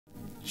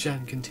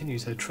Jeanne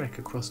continues her trek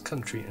across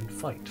country and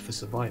fight for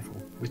survival,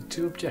 with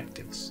two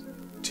objectives: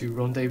 to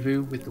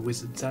rendezvous with the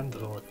wizard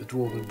Zandalor at the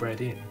Dwarven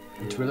Bread Inn,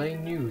 and to relay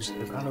news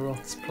of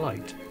Alaroth's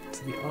plight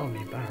to the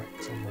Army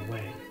Barracks on the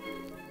way.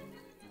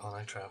 On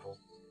I travel.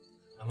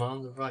 I'm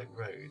on the right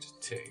road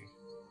too.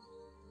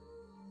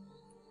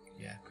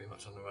 Yeah, pretty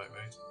much on the right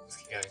road. Let's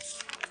keep going.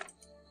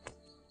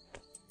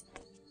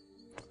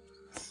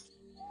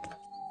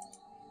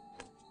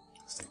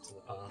 Stick to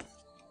the path.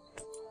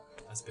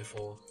 As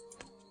before.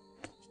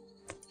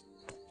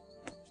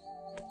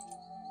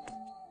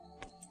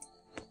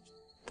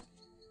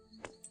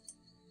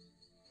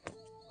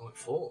 Oh, it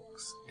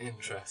forks.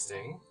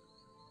 Interesting.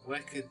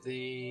 Where could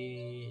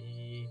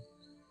the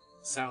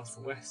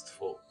southwest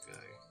fork go?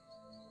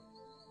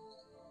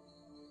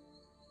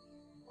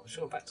 I'm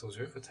sure back towards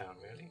Rivertown,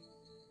 really.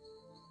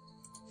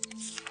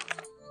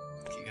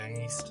 Keep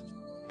going east.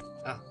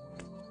 Ah.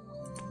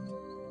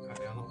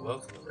 Apparently I'm not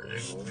welcome at the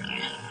river.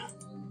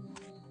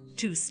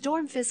 To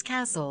Stormfist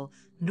Castle,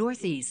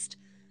 northeast.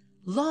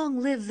 Long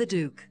live the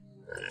Duke.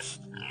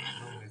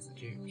 Long live the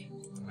Duke.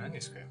 The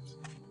manuscript.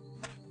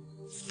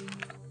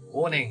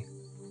 Warning!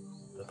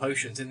 The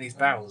potions in these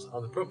barrels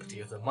are the property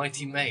of the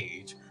mighty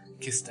mage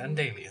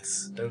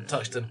Kistandalius. Don't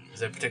touch them, as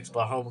they're protected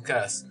by a horrible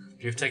curse.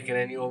 If you've taken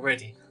any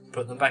already,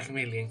 put them back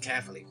immediately and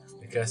carefully.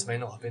 The curse may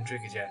not have been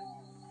triggered yet.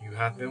 You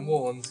have been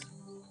warned.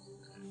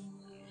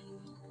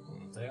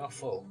 They are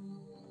full.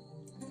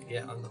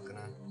 Yeah, I'm not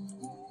gonna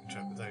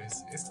interact with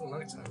those. It's still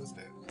night time, isn't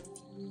it?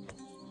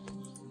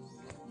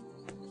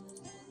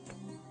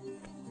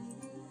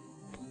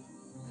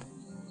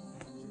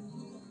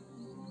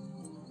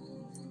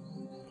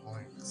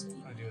 Planks. What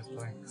can I do with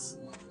planks?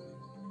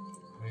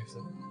 Move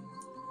them.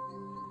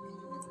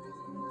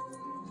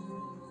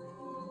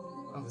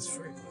 Oh, there's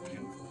fruit.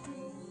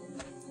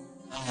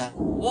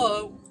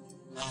 Whoa!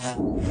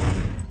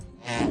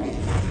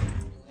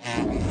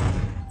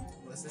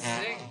 What's this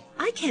thing?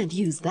 I can't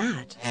use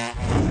that.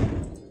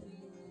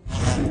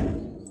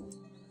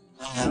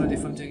 No idea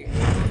if I'm doing it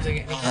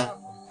anymore.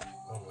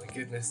 Oh my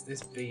goodness,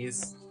 this bee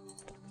is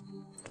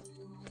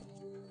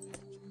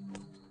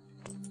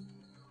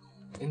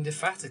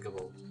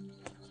indefatigable.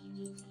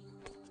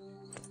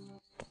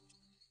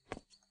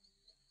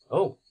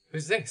 Oh,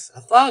 who's this?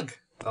 A thug!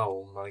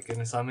 Oh my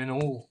goodness, I'm in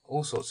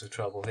all sorts of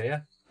trouble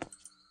here.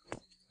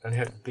 Only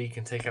hope the bee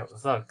can take out the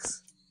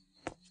thugs.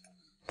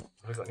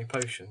 Have I got any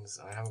potions?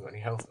 I haven't got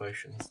any health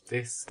potions.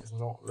 This is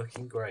not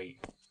looking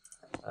great.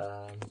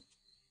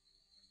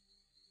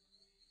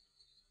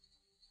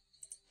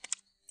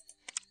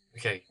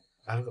 Okay,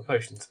 I haven't got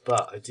potions,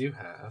 but I do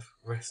have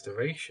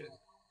restoration.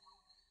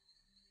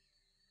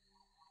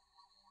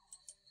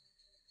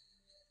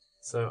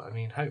 So, I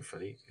mean,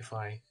 hopefully, if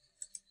I...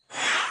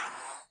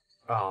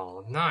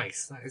 Oh,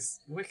 nice! That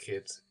is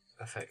wicked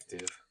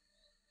effective.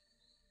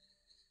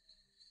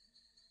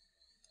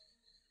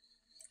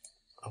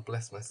 I'll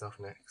bless myself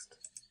next.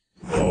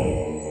 Yep,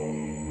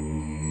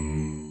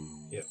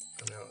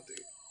 and now I'll do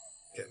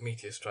get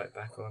Meteor Strike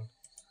back on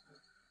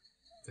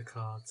the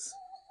cards.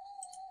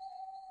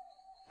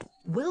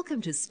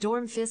 Welcome to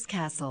Stormfist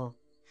Castle.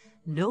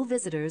 No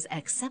visitors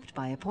except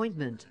by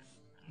appointment.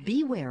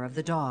 Beware of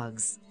the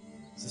dogs.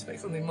 I suspect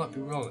something might be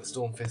wrong at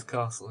Stormfist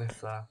Castle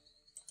if there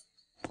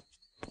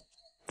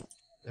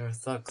are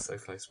thugs so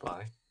close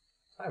by.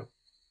 Oh,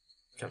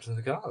 Captain of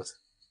the Guard.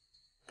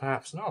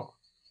 Perhaps not.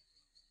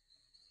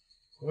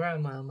 Where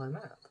am I on my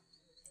map?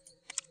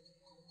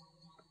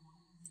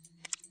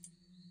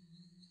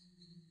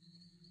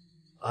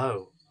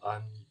 Oh,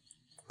 I'm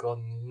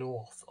gone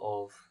north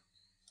of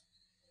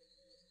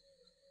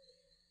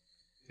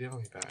the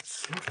Army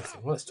Barracks.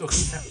 Interesting. Well, let's talk to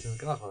the Captain of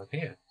the Guard while I'm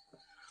here.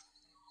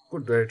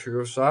 Good day to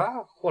you,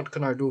 sir. What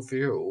can I do for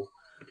you?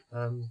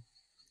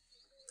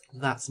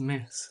 That's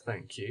Miss,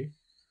 thank you.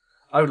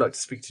 I would like to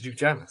speak to Duke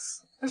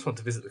Janus. I just want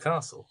to visit the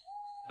castle.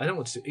 I don't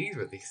want to do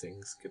either of these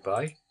things.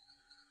 Goodbye.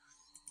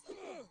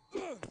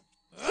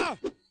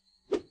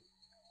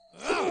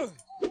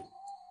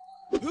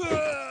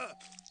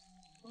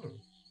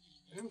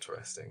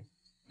 Interesting.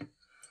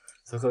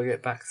 So I've got to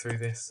get back through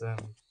this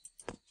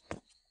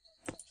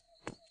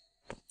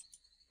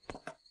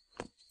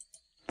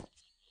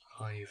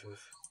hive of...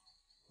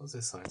 What's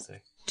this sign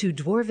say? To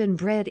Dwarven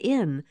Bread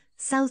Inn,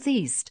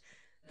 southeast.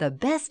 The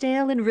best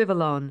ale in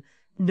Rivellon.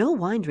 No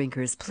wine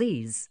drinkers,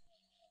 please.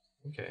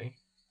 Okay.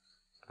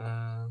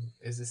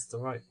 Is this the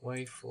right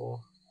way for...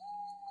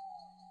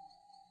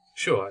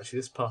 Sure, actually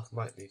this path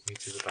might lead me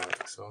to the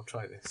barracks, so I'll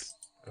try this.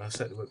 And I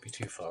certainly won't be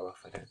too far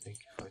off, I don't think,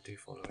 if I do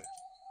follow it.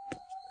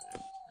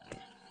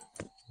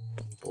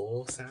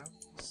 Boar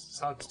sounds? It's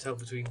hard to tell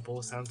between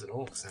boar sounds and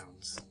orc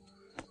sounds.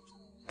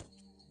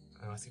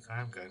 Oh, I think I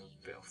am going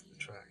a bit off the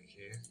track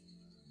here.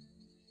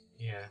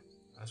 Yeah,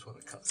 I just want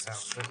to cut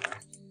south, don't I?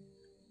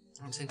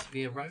 There doesn't seem to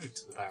be a road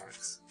to the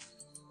barracks.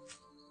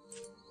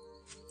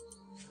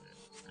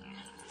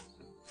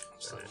 I'm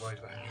slightly worried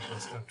about heading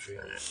across country.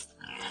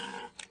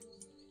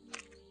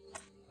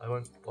 I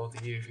won't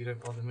bother you if you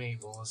don't bother me,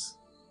 boars.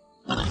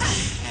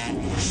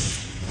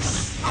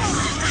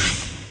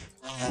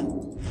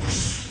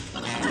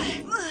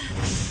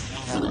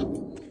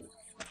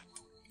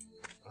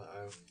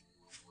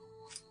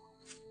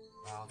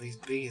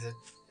 bees are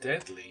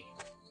deadly.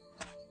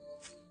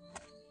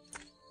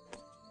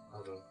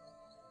 Hold on.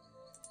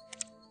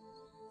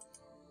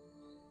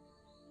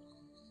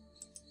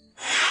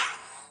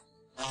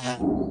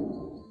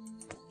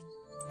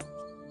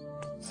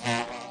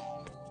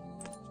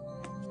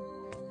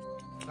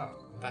 Oh, I'm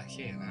back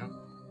here now.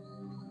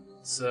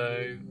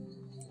 So,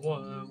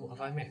 what have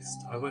I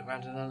missed? I went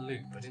round another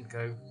loop, but didn't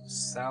go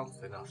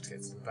south enough to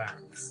get to the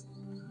barracks.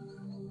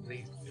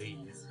 These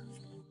bees.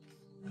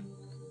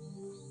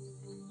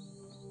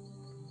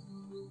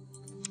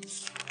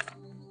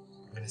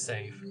 I'm going to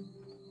save.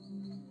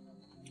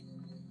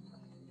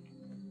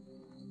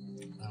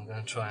 I'm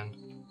going to try and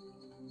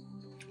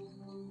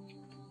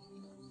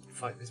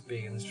fight this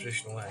bee in the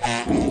traditional way.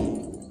 Aha!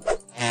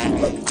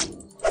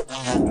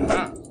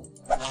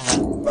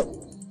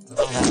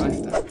 That's a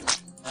knife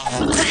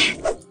damage.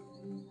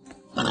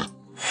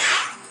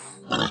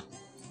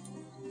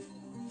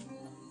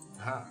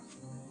 Aha!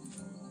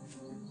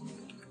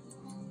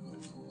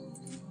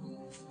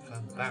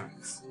 Found the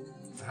barracks.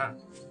 Aha!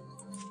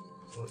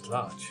 Oh, it's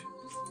large.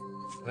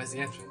 Where's the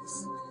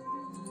entrance?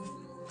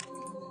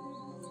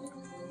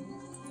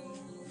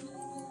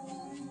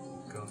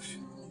 Gosh.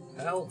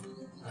 Help!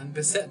 I'm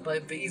beset by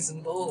bees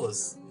and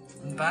boars.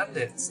 And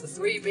bandits. The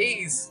 3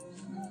 bees!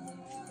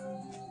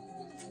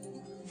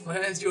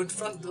 Where's your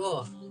front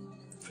door?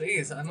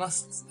 Please, I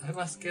must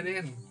get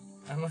in.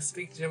 I must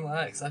speak to General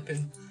Alex. I've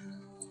been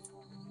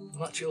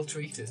much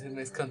ill-treated in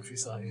this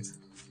countryside.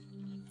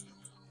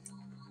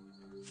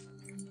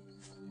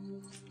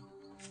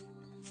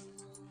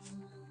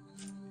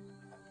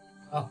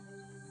 Oh.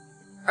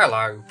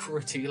 Hello,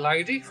 pretty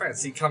lady.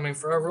 Fancy coming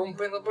for a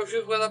romp in the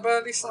bushes with a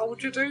burly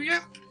soldier, do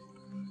you?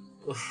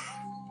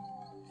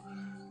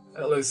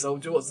 Hello,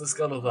 soldier. What's the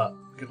scuttlebutt?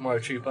 Good morrow,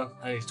 trooper.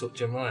 I need to talk to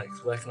General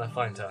Alex. Where can I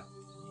find her?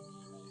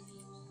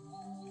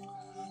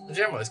 The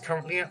General is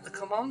currently at the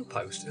command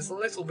post. It's a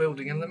little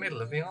building in the middle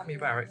of the Army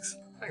Barracks.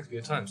 Thanks for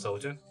your time,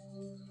 soldier.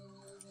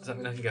 Does that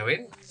mean I can go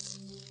in?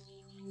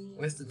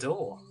 Where's the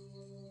door?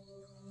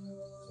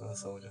 Another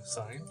soldier.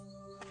 Sign.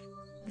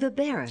 The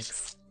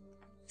barracks.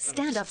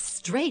 Stand up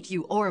straight,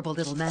 you horrible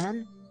little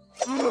man.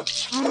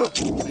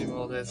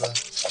 Meanwhile, there's a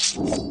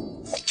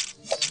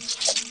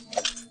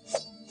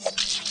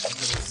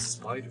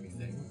spidery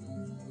thing.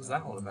 What was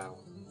that all about?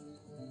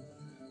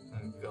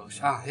 Oh gosh.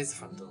 Ah, here's the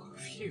front door.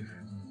 Phew.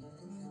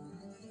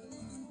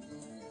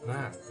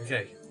 Man,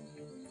 okay.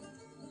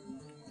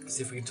 Let's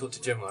see if we can talk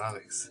to General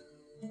Alex.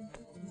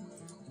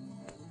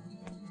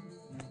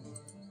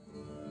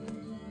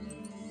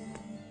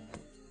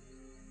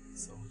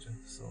 Soldier.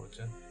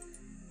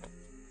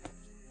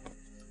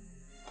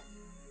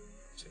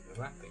 Check the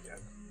map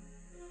again.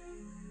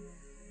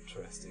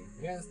 Interesting.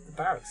 Yes, the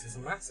barracks is a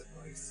massive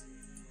place.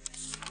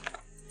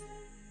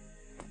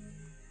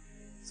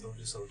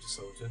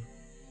 Soldier.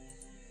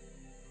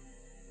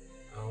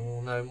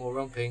 Oh no, more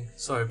romping.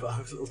 Sorry, but I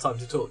have little time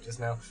to talk just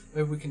now.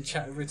 Maybe we can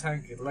chat over a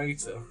tankard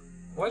later.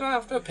 Why do I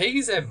have to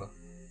appease him?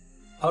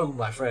 Oh,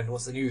 my friend,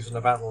 what's the news from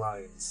the battle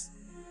lines?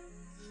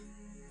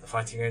 The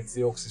fighting against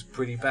the orcs is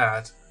pretty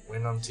bad. We're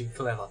none too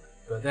clever,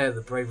 but they're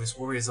the bravest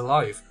warriors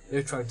alive.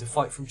 They're trying to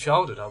fight from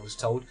childhood, I was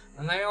told,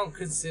 and they aren't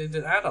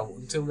considered adult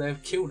until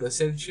they've killed a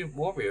sentient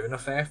warrior in a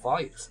fair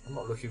fight. I'm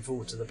not looking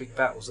forward to the big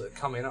battles that are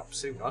coming up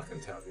soon, I can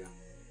tell you.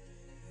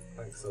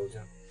 Thanks,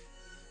 soldier.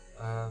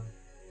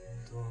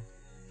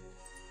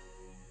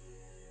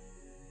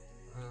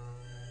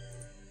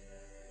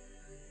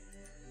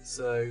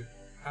 So,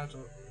 how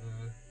do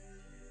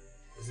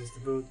is this the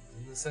build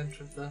in the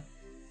centre of the...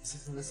 Is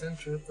this in the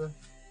centre of the...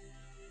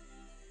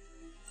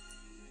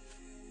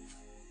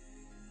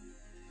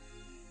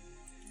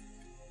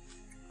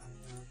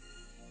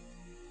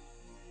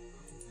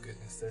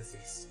 Goodness,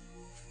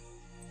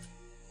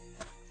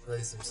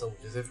 there's some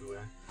soldiers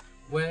everywhere.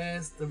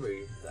 Where's the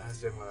room that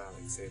has General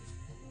Alex in?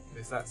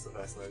 Because that's the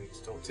person I need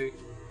to talk to.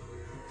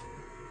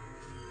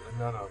 And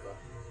none other.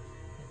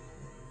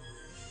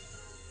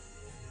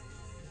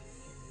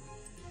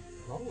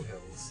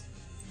 Molehills.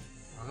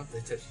 I love the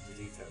attention to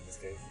detail in this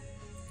game.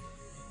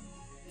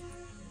 In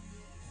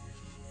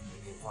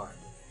the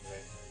environment.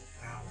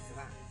 Wow, look at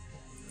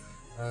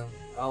that.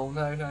 Oh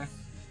no.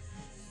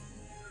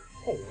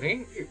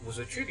 Morning, it was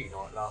a chilly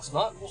night last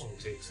night,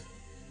 wasn't it?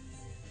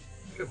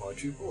 Good morning,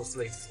 trooper. What's the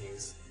latest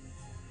news?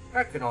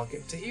 How can I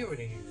get to hear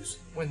any news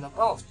when the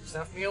bastards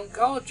have me on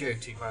guard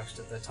duty most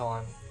of the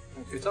time?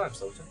 Good time,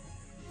 soldier.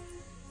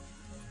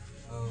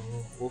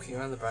 Walking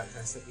around the barracks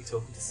and simply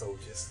talking to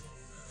soldiers.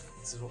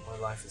 This is what my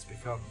life has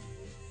become.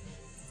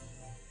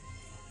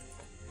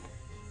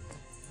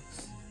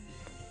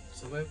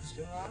 So where was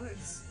General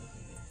Alex?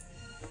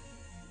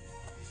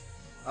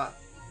 Ah,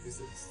 who's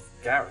this?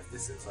 Gareth.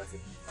 This looks like a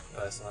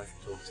person I can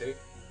talk to.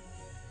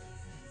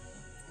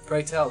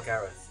 Pray tell,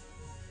 Gareth.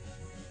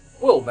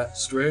 Well met,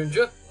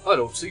 stranger. I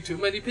don't see too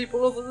many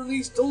people other than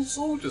these dull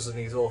soldiers in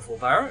these awful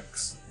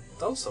barracks.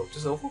 Dull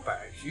soldiers, awful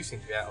barracks? You seem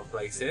to be out of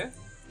place here.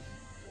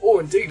 Oh,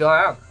 indeed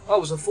I am. I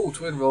was a fool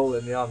to enroll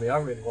in the army. I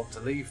really want to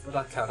leave, but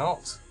I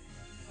cannot.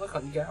 Why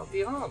can't you get out of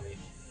the army?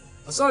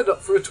 I signed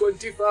up for a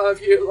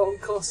 25-year-long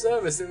cost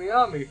service in the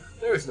army.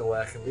 There is no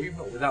way I can leave,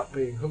 not without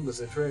being hung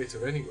as a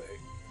traitor anyway.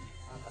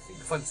 I think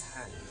the fun's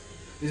hanged.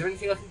 Is there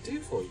anything I can do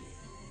for you?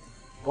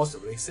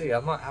 Possibly. See, I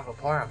might have a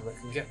plan that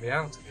can get me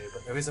out of here,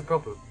 but there is a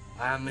problem.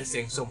 I am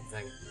missing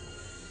something.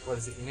 What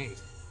is it you need?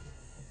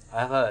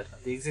 I have heard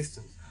of the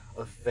existence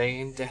of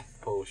vain death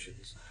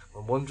potions.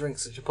 When one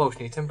drinks such a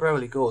potion, he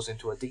temporarily goes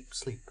into a deep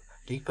sleep,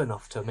 deep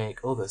enough to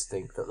make others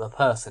think that the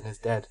person is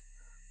dead.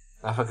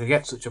 Now, if I could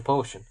get such a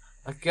potion,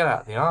 I could get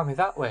out of the army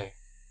that way.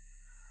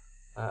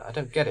 I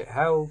don't get it.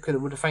 How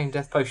would a vain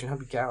death potion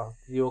help you get out of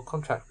your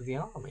contract with the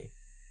army?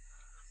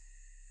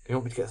 You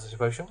want me to get such a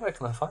potion? Where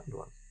can I find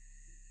one?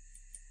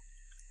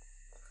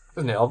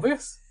 Isn't it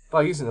obvious?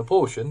 By using a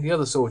potion, the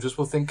other soldiers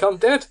will think I'm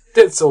dead.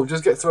 Dead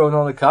soldiers get thrown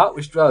on a cart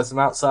which drives them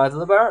outside of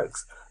the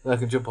barracks. Then I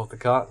can jump off the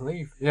cart and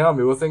leave. The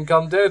army will think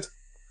I'm dead.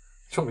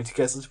 You want me to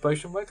get such a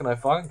potion? Where can I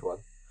find one?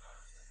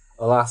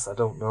 Alas, I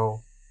don't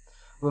know.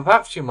 But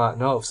perhaps you might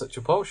know of such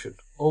a potion,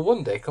 or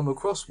one day come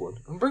across one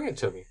and bring it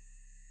to me.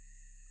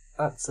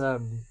 That's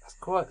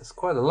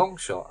quite a long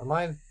shot. Am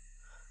I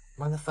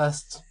the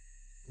first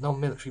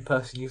non-military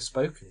person you've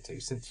spoken to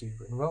since you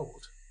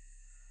enrolled?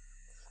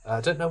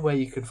 I don't know where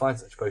you can find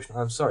such a potion.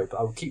 I'm sorry, but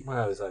I will keep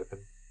my eyes open.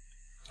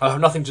 I have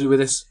nothing to do with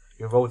this.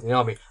 You're enrolled in the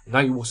army, and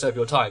now you will serve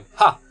your time.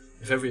 Ha!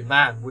 If every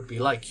man would be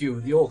like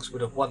you, the orcs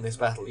would have won this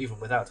battle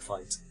even without a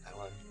fight.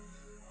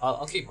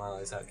 I'll keep my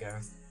eyes out,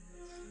 Gareth.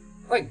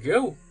 Thank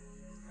you.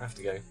 I have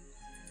to go.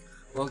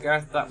 Well,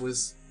 Gareth, that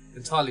was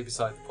entirely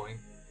beside the point.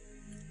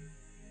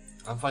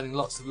 I'm finding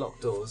lots of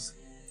locked doors.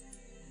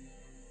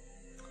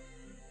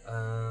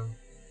 And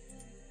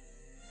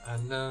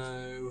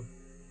no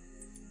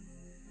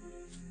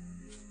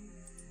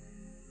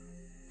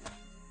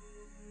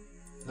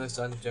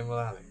sign of General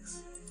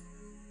Alex.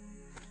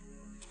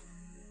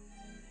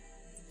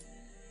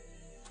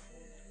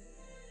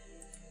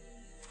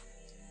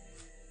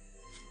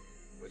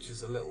 Which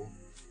is a little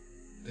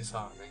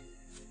disheartening.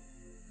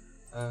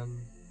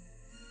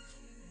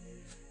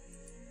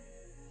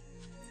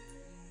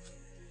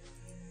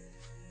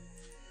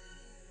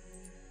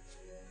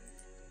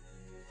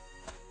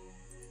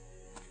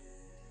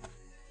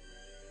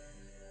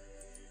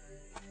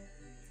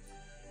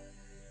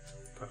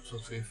 Perhaps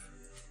once we've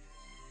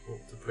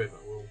walked the privet,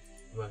 we'll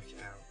work it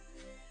out.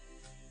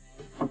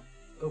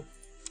 Oh,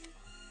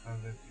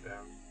 and an empty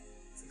barrel.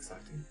 It's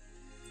exciting.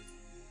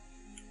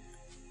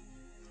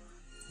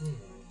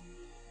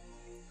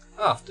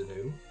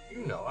 Afternoon.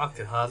 You know, I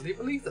can hardly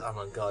believe that I'm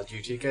on guard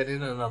duty again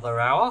in another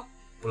hour.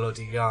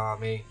 Bloody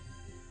army.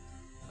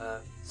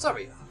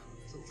 Sorry,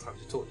 a little time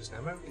to talk just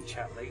now. Maybe we can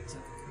chat later.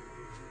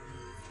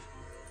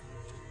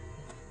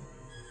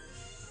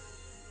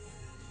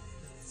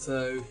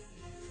 So,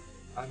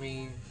 I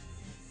mean...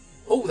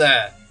 Oh,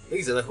 there!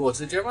 These are the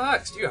quarters of General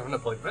Alex. Do you have an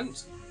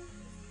appointment?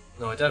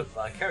 No, I don't,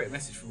 but I carry a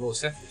message from Lord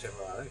Seth to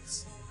General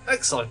Alex.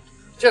 Excellent!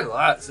 General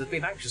Alex has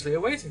been anxiously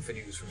awaiting for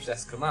news from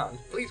Seth's command.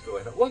 Please go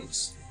in at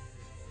once.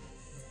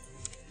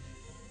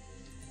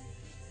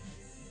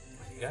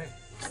 There you go.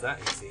 It's that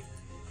easy.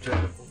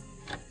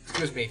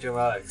 Excuse me, General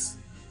Alex.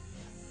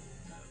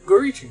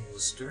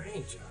 Greetings,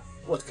 stranger.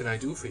 What can I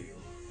do for you?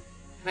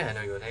 May I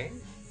know your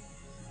name?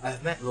 I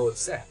have met Lord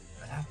Seth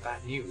and have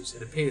bad news.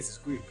 It appears his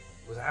group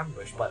was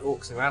ambushed by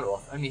orcs in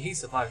Alaroth. Only he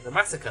survived the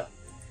massacre.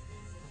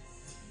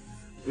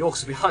 The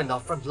orcs are behind our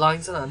front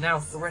lines and are now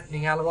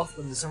threatening Alaroth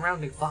and the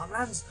surrounding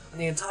farmlands,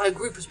 and the entire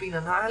group has been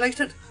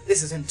annihilated.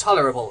 This is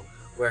intolerable.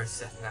 Where is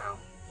Seth now?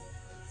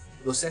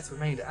 Lord Seth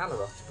remained at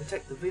Alaroth to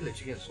protect the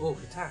village against orc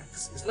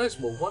attacks. It's no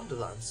small wonder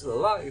that I'm still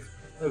alive.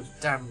 Those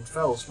damned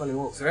foul-smelling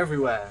orcs are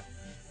everywhere.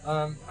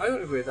 I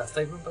don't agree with that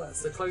statement, but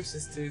that's the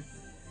closest to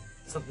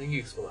something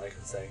useful that I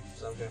can say,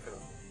 so I'm going for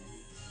that.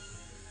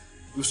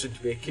 You seem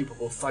to be a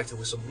capable fighter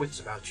with some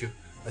wits about you.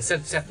 I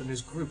sent Seth and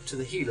his group to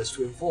the healers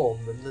to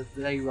inform them that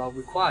they are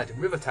required in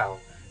Rivertown.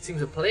 It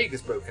seems a plague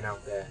has broken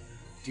out there.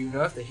 Do you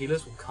know if the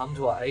healers will come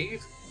to our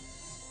aid?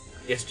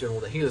 Yes, General,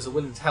 the healers are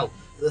willing to help,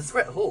 but the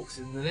threat of orcs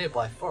in the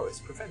nearby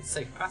forest prevents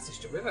safe passage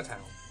to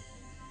Rivertown.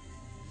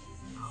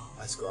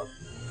 I just got a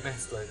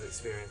mess load of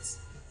experience.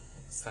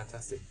 It's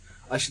fantastic.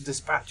 I should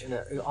dispatch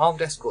an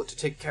armed escort to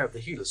take care of the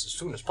healers as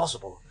soon as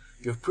possible.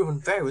 You have proven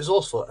very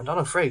resourceful and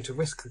unafraid to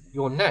risk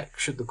your neck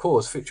should the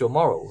cause fit your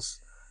morals.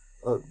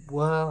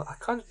 Well, I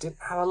kind of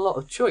didn't have a lot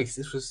of choice.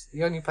 This was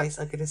the only place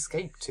I could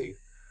escape to.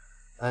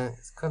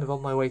 It's kind of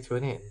on my way to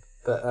an inn.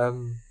 But,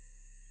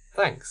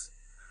 thanks.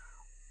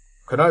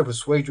 Can I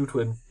persuade you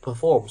to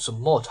perform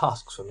some more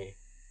tasks for me?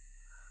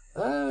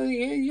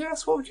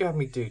 Yes, what would you have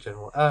me do,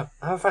 General? I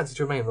have a fancy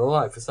to remain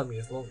alive for some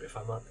years longer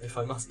if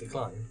I must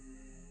decline.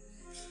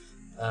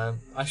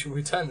 I shall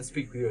return and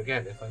speak with you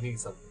again if I need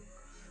something.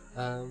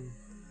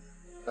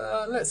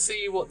 Let's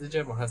see what the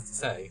General has to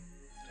say.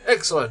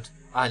 Excellent!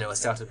 I know a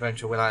stout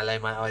adventure when I lay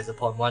my eyes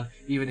upon one,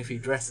 even if he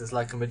dresses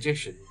like a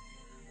magician.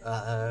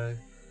 My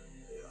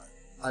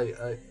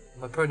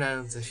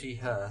pronouns are she,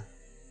 her.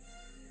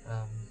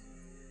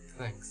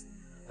 Thanks.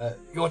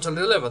 You want to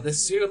deliver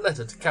this sealed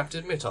letter to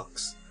Captain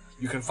Mittox.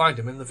 You can find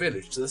him in the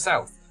village to the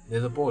south, near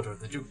the border of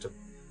the dukedom.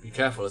 Be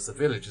careful as the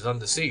village is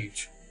under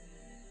siege.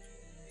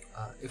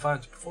 If I am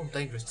to perform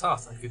dangerous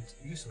tasks, I could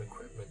use some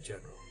equipment,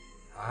 General.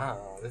 Ah,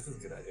 this is a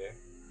good idea.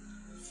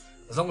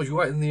 As long as you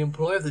are in the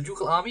employ of the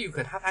Ducal Army, you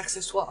can have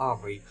access to our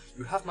armory.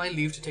 You have my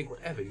leave to take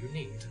whatever you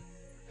need.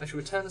 I shall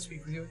return and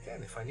speak with you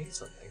again if I need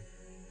something.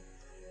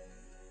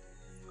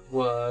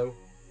 Whoa.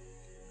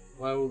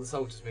 Why are all the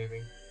soldiers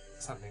moving?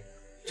 What's happening?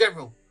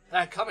 General!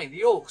 They're coming!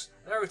 The orcs!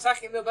 They're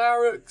attacking the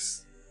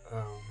barracks!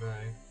 Oh no.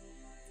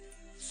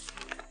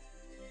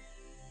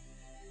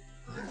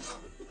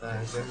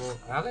 General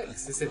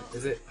Alex? Is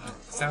it?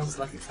 Sounds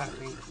like it's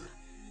happening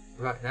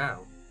right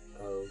now.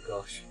 Oh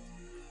gosh.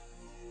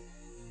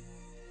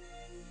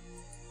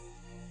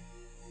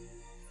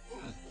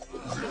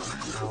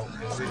 Oh,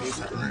 it really is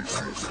happening.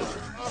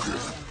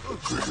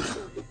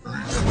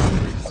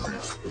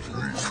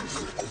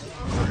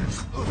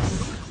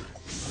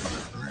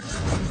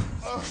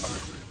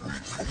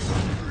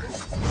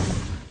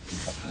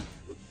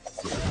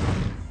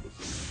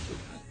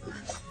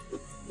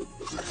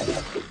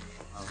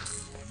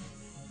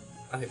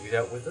 I think we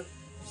dealt with them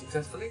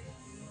successfully.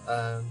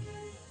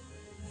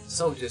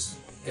 Soldiers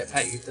get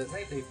paid, don't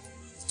they? They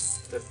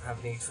don't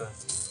have need for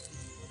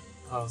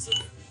piles of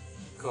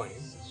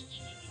coins.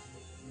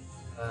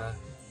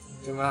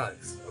 General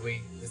Alex,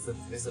 is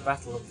the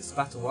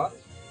battle won?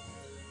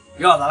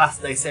 You're the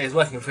last they say is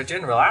working for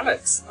General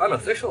Alex.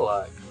 Unofficial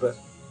like, but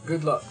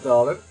good luck,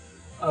 darling.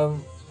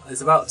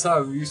 It's about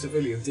time you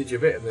civilians did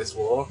your bit in this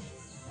war.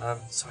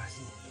 Sorry, I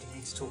didn't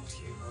mean to talk to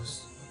you. I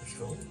was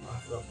looking for I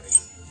forgot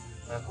things.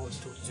 I want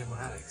to talk to General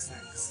Alex,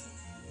 thanks.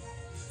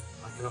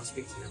 I cannot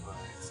speak to General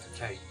Alex.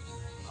 Okay,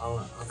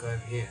 I'll go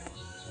over here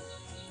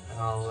and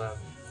I'll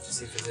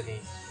see if there's any,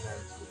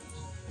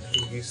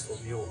 anything useful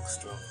the orcs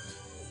dropped.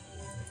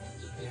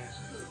 Yeah.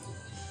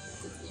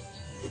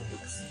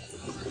 Thanks.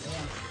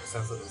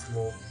 Sounds like there's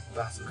more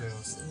battle going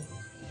on still.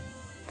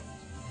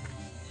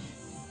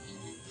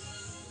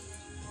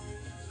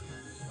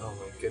 Oh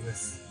my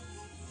goodness.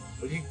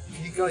 Can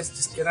you guys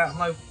just get out of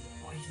my...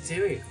 What are you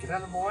doing? Get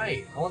out of my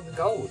way. I want the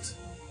gold.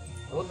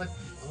 I want the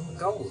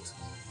gold.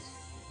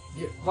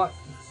 Yeah, what?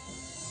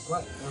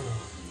 What? Oh.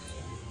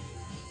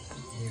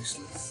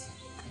 Useless.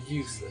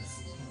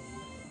 Useless.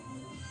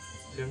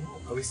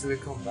 General? Are we still in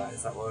combat?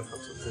 Is that why I've got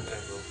to talk to the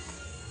General?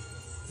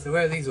 So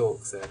where are these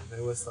orcs then?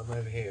 There was some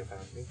over here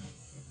apparently.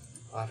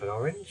 I have an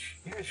orange?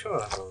 Yeah, sure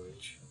I have an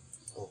orange.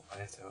 Oh, I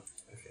had to.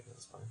 Okay,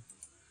 that's fine.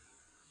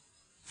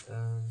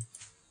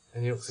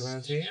 Any orcs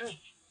around here?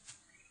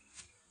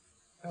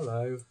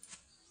 Hello.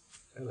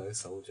 Hello,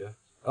 soldier.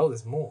 Oh,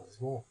 there's more. There's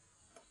more.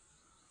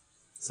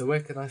 So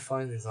where can I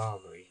find this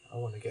armory? I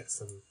want to get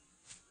some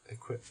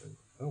equipment.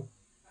 Oh,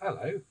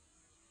 hello.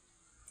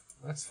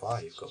 That's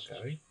fire you've got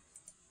going.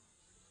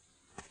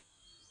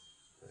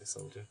 Hello,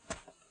 soldier.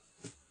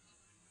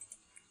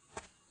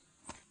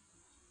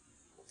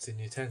 What's in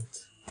your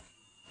tent?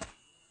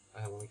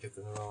 I don't want to give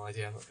them the wrong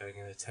idea. I'm not going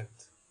in a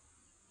tent.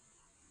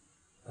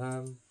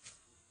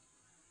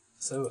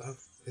 So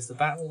is the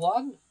battle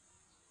won?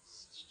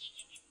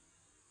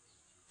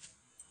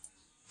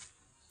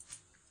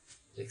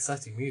 The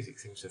exciting music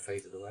seems to have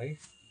faded away.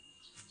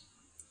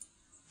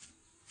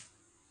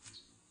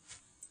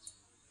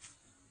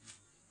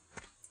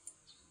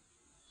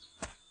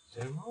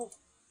 General?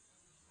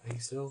 Are you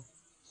still?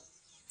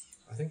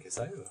 I think it's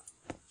over.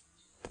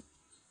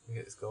 We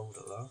get this gold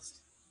at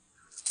last.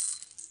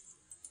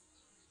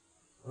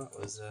 Well, that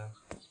was a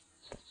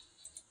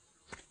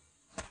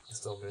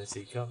storm in a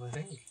teacup, I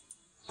think.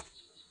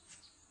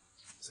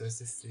 So is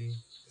this the...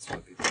 This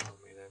might be the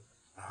army then.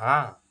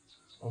 Aha!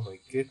 Oh my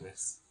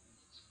goodness.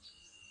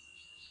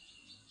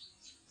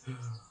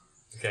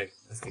 Okay,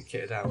 let's get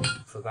kitted out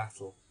for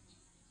battle.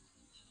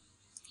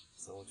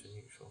 Soldier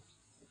neutral.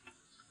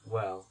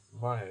 Well,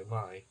 my oh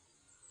my.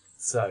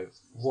 So,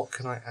 what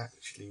can I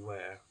actually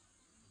wear?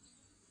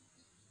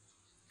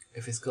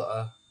 If it's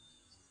got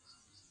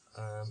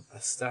a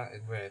stat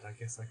in red, I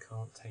guess I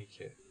can't take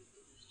it.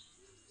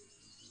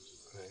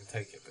 I can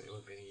take it, but it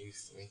won't be any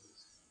use to me.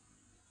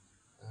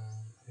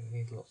 I think I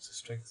need lots of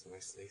strength on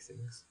most of these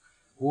things.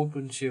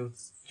 Warband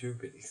shield's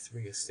durability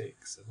 3 or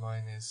 6, and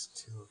mine is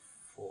 2 or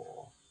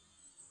 4.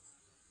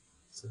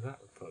 So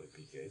that would probably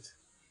be good.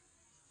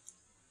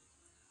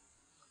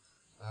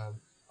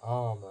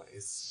 Armour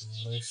is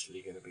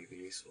mostly going to be the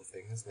useful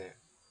thing, isn't it?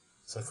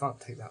 So I can't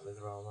take that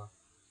leather armour.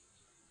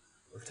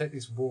 If I take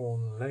these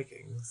worn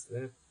leggings,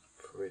 they're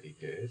pretty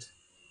good.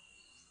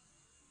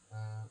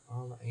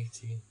 Armour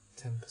 80,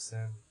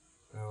 10%.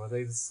 Oh,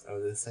 they're the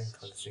same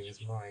kind of thing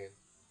as mine.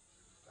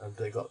 But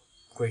they got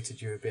greater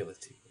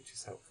durability, which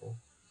is helpful.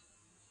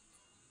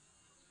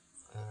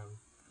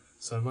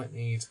 So I might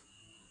need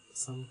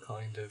some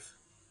kind of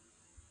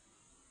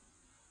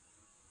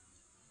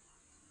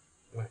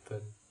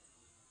weapon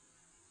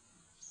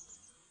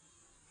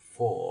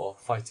for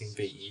fighting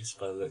bees,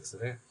 by the looks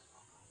of it.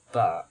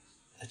 But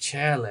a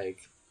chair leg.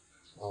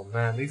 Oh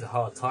man, these are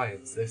hard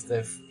times.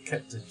 They've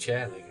kept a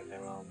chair leg in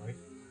their armory.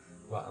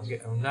 Right,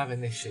 I'm nabbing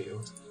this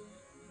shield.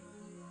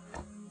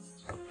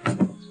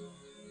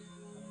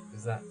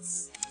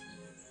 Because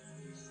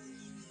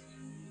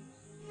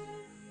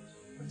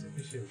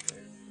Here we go.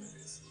 There it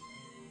is.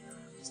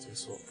 Let's do a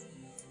swap.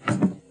 There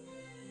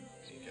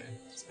you go.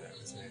 That's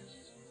better, isn't it?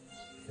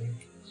 I think.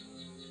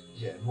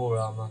 Yeah, more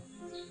armour.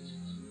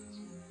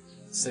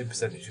 Same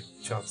percentage of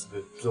chance of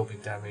absorbing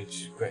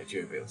damage, greater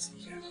durability.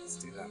 Yeah, let's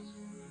do that.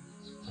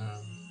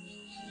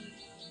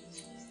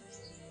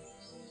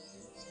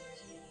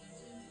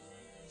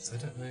 So I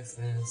don't know if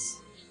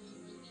there's...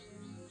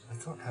 I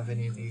can't have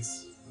any of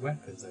these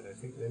weapons, I don't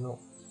think. They're not...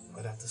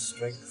 I'd have the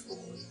strength for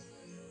them.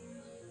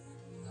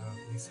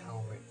 These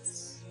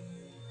helmets...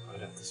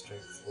 I'd have the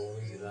strength for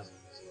either.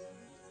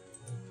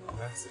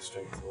 Massive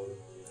strength for them.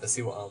 Let's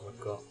see what armor I've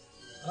got.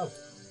 Oh!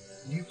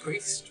 New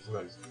priest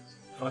rope.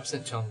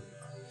 5% chance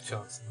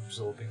of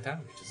absorbing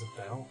damage is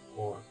about,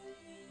 or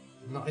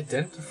not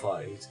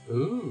identified.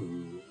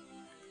 Ooh!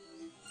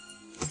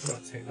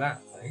 I'll take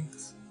that,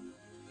 thanks.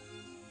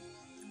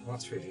 Well,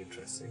 that's really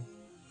interesting.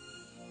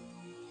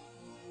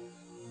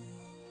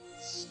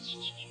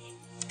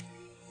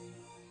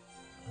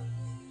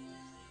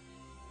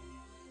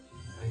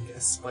 And get a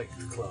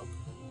spiked club,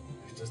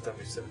 which does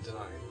damage 7 to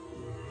 9.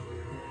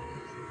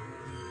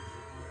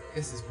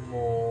 This is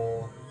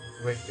more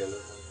regular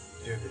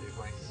than durability of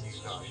my new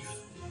knife.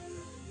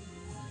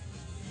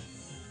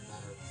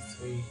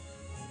 3.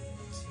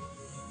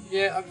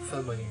 Yeah, I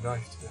prefer my new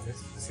knife, to be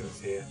honest. Let's see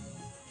what's here.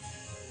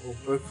 Oh,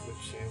 broken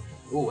wood shield.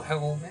 Oh,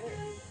 helmet.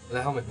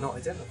 The helmet not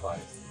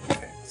identified.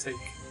 Okay, take.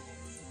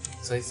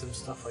 Say some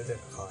stuff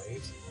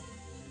identified.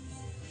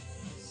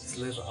 It's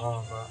leather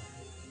armour.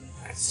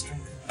 And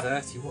strength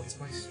 30. What is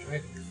my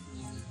strength?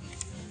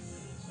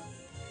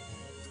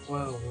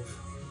 12.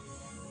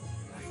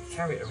 I can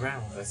carry it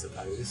around, I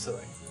suppose, so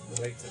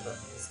later, but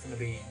it's going to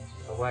be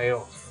a way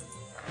off.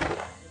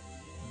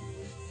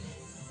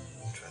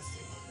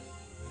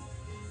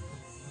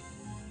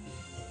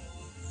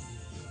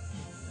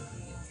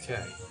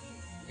 Okay,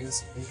 there's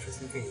some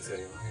interesting things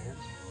going on here.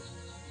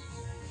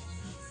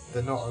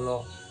 They're not a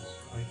lot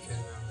I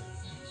can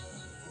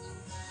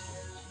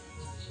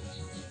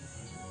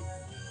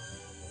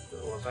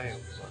that will avail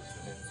me much,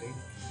 I don't think.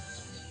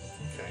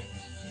 Okay.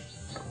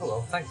 Oh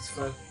well, thanks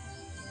for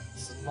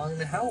supplying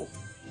the help.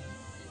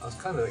 I was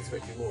kind of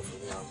expecting more from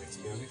the army, to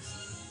be honest.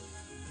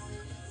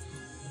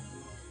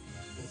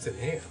 What's in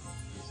here?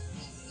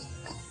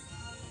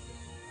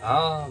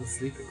 Ah, the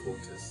sleeper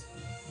quarters.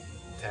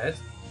 Ted?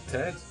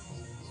 Ted?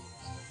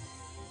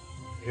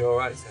 You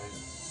alright, Ted?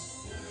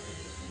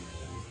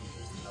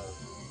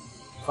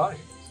 Fine.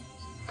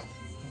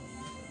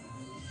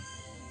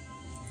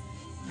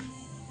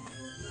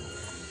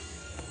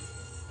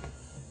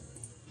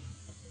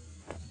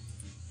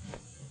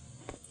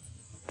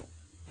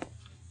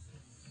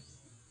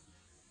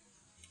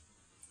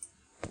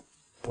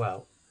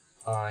 Well,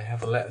 I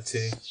have a letter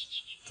to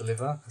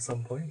deliver at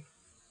some point.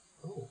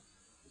 Oh,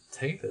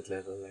 tailored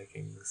leather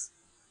leggings.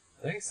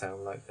 They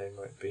sound like they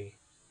might be...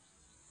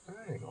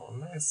 Hang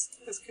on,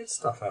 there's good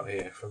stuff out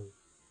here from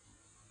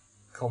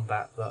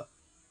combat that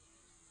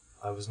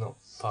I was not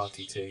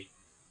party to.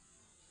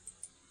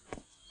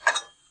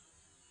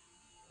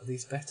 Are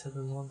these better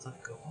than the ones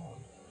I've got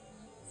on?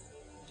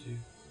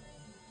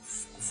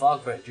 Far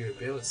greater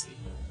durability.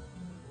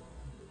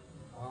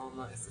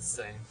 Armour is the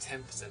same,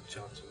 10% chance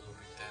of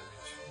absorbing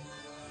damage.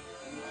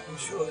 I'm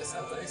sure let's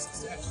have those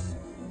instead.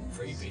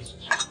 Freebie.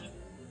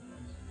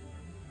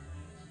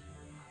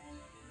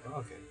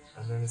 Bargain.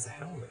 And then there's a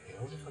helmet here.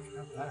 I wonder if I can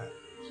have that.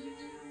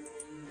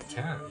 I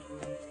can.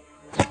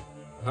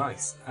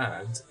 Nice.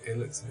 And it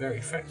looks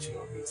very fetching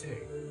on me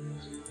too.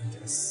 I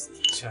get a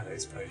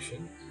Shadows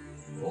potion.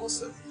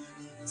 Awesome.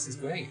 This is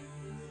great.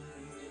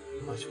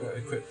 Much better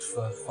equipped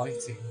for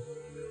fighting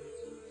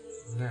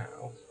now.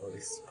 Or at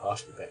least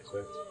partially better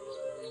equipped.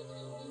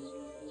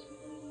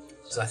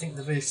 So I think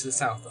the village to the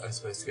south that I'm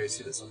supposed to go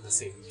to that's on the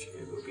siege,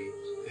 it will be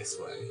this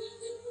way.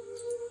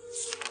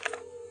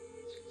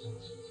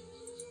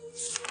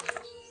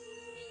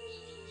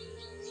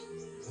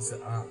 Is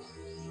it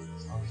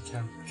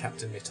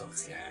Captain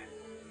Mittox, yeah.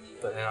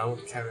 But then I want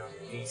to carry on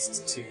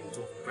east to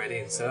Dwarven Bread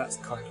Inn, so that's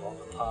kind of on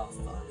the path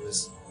that I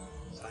was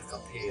back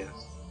up here.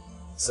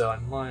 So I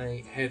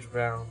might head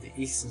round the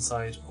eastern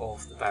side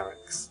of the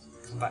barracks,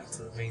 come back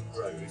to the main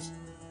road,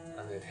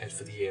 and then head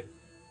for the inn.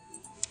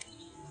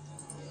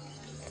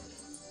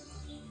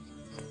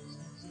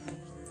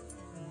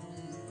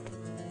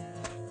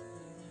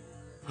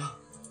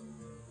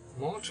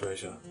 More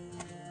treasure.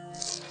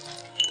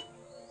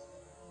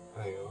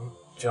 Hang on.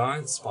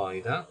 Giant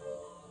spider.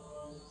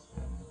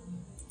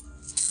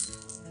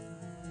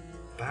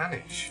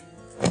 Banish.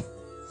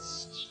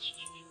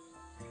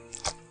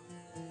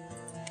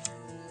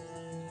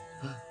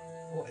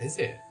 What is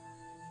it?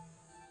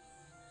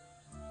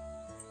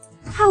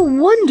 How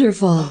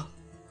wonderful!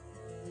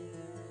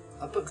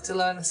 A book to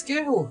learn a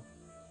skill.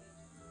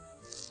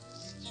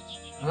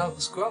 Another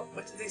scroll.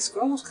 Where did these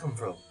scrolls come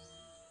from?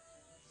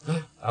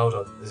 Hold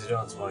on, there's a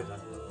giant spider.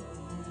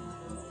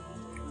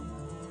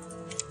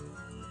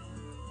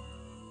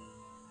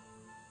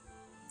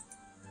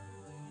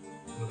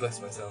 I'm gonna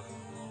bless myself.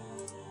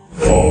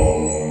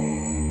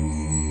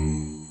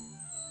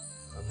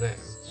 And then,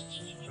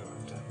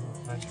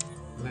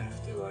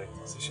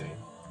 That's a shame.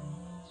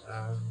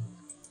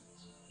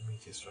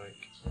 Meteor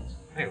strike.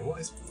 Hey, what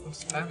does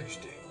Spanish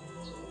do?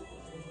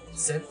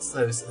 Sends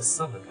those that are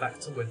summoned back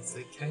to whence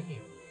they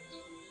came.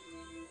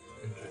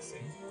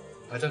 Interesting.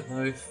 I don't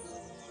know if...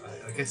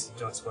 I guess the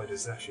giant spider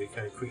is actually a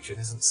code creature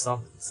and isn't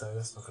summoned, so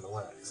that's not going to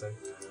work. So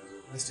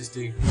let's just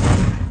do...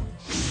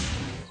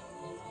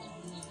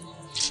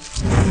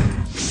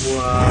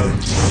 Whoa!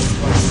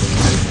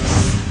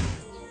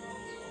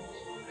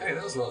 Hey,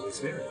 that was a lot of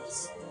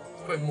experience.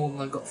 It's probably more than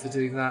I got for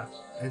doing that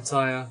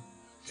entire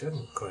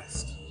general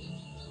quest.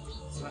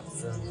 So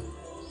that's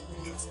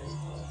interesting.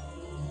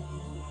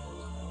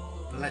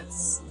 But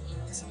let's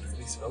have a look at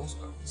these spell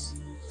scrolls.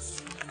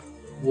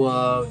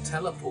 Whoa,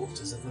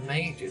 teleporters of the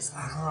mages.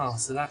 Ah,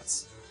 so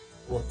that's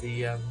what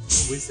the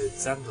wizard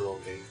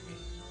Zandalor gave me.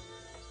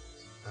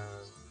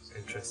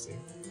 Interesting.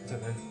 I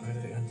don't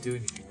think I can do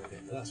anything with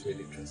it, but that's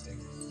really interesting.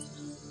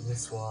 And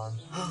this one,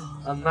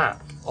 a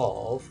map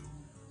of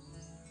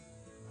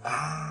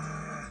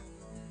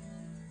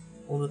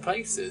all the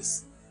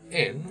places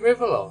in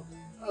Riverlon.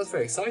 That was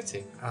very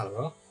exciting.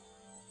 Alaroth,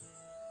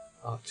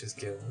 Archer's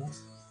Guild,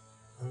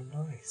 oh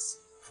nice,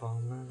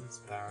 Farmlands,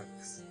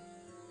 Barracks,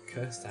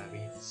 Cursed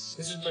Abbey. This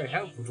is very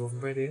helpful. Dwarven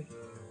Bread Inn,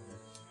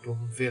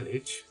 Dwarven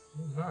Village,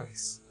 oh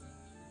nice,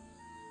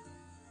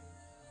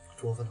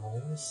 Dwarven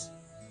Halls,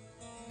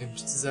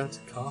 Imp's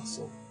Deserted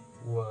Castle.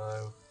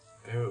 Whoa,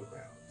 Burial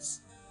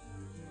Grounds.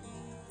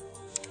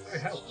 Very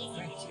helpful,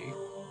 thank you.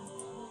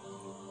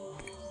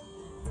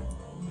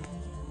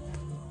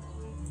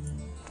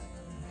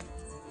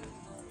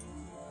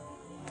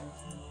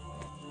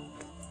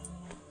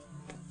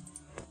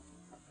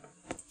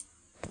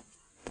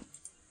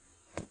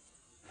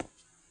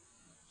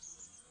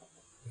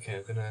 Okay,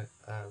 I'm gonna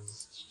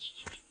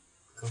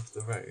go off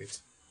the road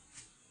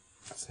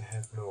to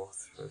head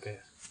north for a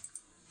bit.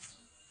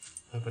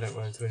 Hope I don't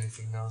run into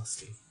anything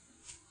nasty.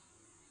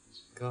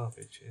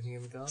 Garbage. Anything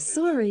in the garbage?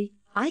 Sorry,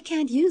 I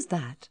can't use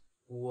that.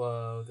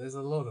 Whoa, there's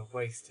a lot of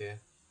waste here.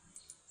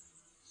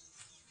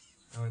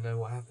 Now I know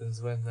what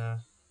happens when the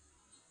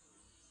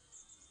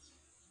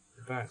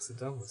barracks are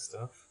done with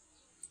stuff.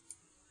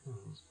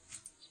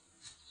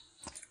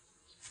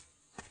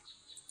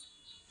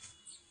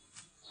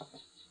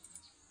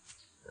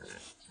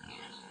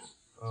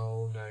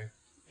 Oh no,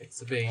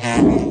 it's a bee.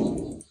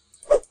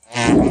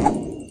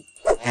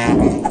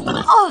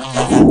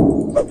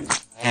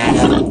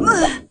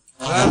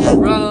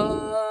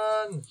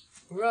 Run!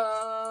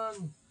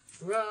 Run!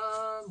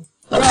 Run!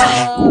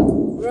 Run!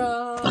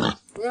 Run!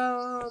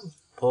 Run!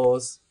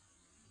 Pause.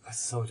 That's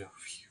a soldier.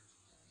 Phew.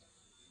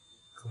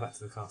 Come back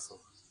to the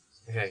castle.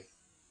 Okay,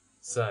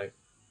 so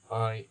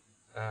I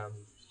am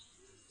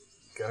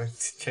going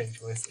to change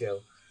my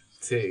skill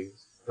to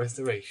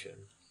restoration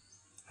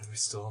and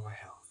restore my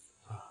health.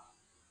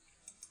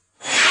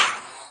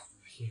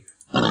 Phew.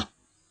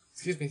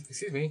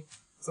 Excuse me,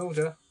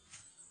 soldier.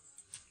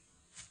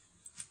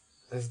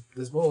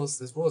 There's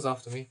boars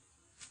after me.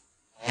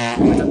 I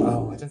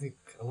don't think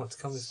I want to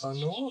come this far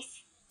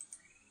north.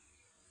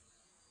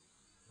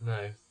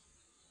 No.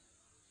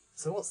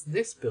 So what's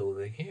this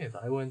building here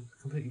that I went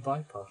completely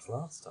bypassed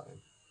last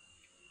time?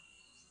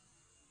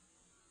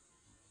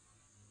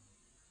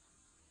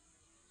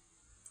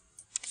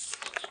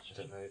 I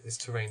don't know, this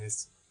terrain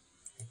is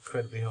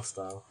incredibly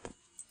hostile.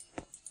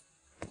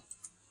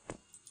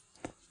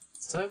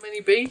 So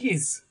many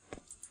bees!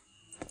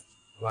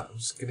 Right, I'm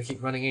just gonna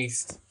keep running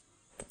east.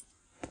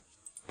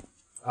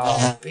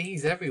 Oh,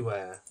 bees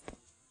everywhere.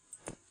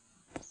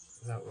 This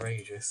is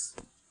outrageous.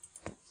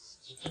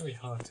 It's very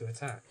hard to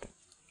attack.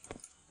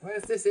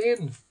 Where's this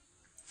inn?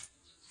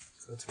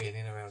 There's got to be an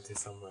inn around here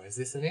somewhere. Is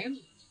this an inn?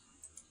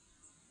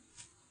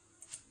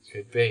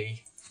 Could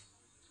be.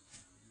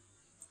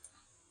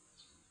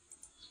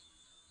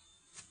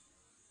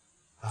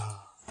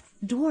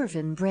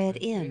 Dwarven Bread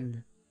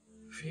Inn.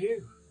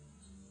 Phew.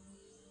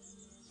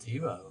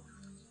 Duo.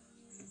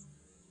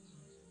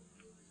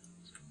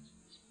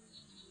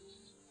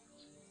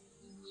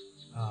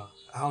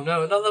 Oh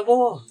no, another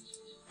war!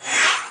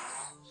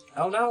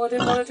 Oh no, I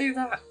didn't want to do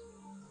that!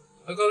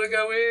 I gotta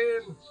go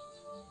in!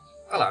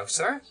 Hello,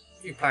 sir.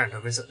 You plan to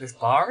visit this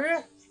bar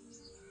here?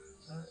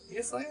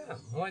 Yes, I am.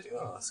 Why do you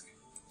ask?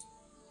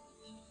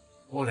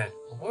 Well then,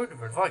 a word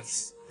of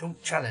advice.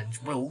 Don't challenge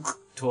Rogue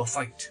to a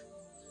fight.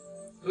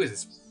 Who is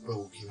this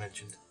Rogue you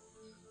mentioned?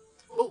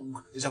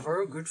 Rogue is a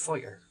very good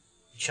fighter.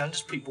 He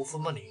challenges people for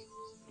money.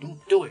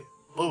 Don't do it.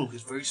 Rogue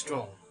is very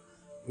strong.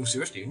 You'll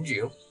seriously in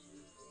jail.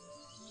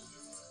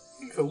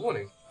 Thank you for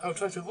warning. I'll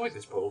try to avoid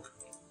this Rogue.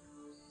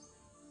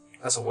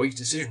 That's a wise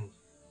decision.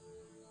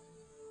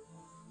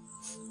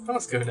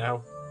 Let's go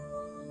now.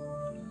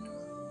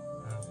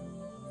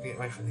 Get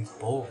away from these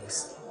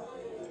balls.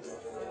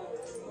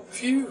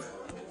 Phew.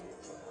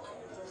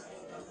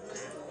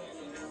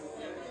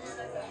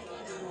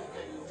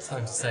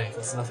 Time to say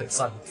that's enough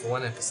excitement for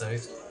one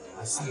episode.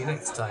 I'll see you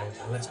next time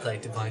on Let's Play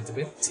Divine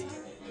Divinity.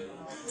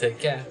 Take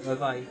care. Bye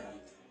bye.